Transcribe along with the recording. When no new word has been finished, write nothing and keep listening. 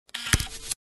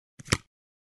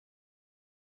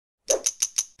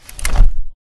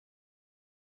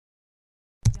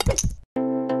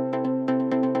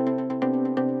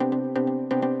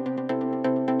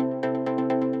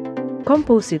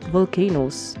Composite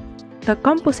volcanoes. The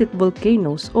composite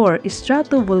volcanoes or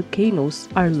stratovolcanoes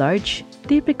are large,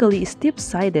 typically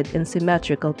steep-sided and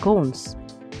symmetrical cones.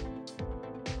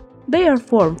 They are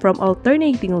formed from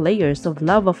alternating layers of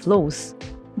lava flows,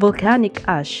 volcanic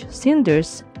ash,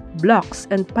 cinders, blocks,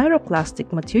 and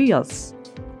pyroclastic materials.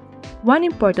 One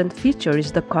important feature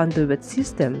is the conduit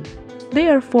system. They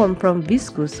are formed from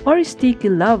viscous or sticky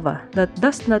lava that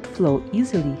does not flow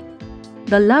easily.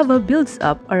 The lava builds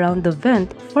up around the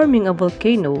vent, forming a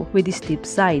volcano with steep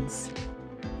sides.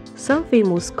 Some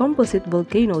famous composite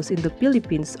volcanoes in the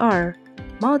Philippines are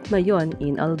Mount Mayon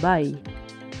in Albay,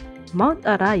 Mount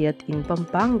Arayat in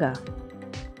Pampanga,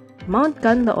 Mount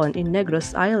Kanlaon in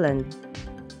Negros Island,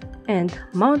 and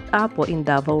Mount Apo in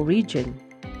Davao Region.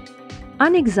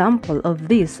 An example of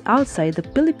these outside the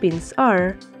Philippines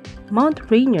are Mount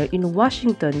Rainier in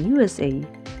Washington, USA,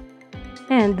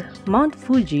 and Mount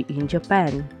Fuji in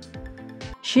Japan.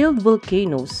 Shield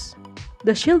volcanoes.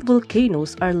 The shield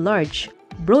volcanoes are large,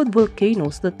 broad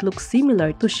volcanoes that look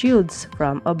similar to shields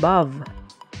from above.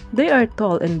 They are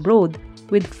tall and broad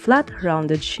with flat,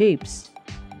 rounded shapes.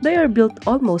 They are built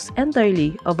almost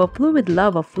entirely of a fluid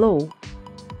lava flow.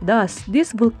 Thus,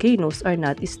 these volcanoes are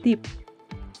not steep.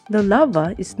 The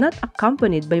lava is not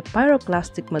accompanied by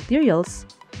pyroclastic materials,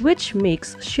 which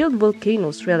makes shield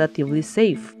volcanoes relatively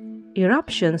safe.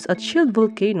 Eruptions at shield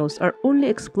volcanoes are only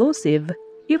explosive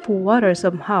if water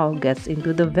somehow gets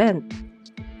into the vent.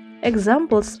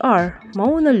 Examples are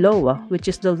Mauna Loa, which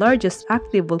is the largest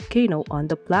active volcano on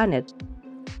the planet,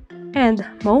 and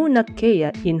Mauna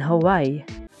Kea in Hawaii.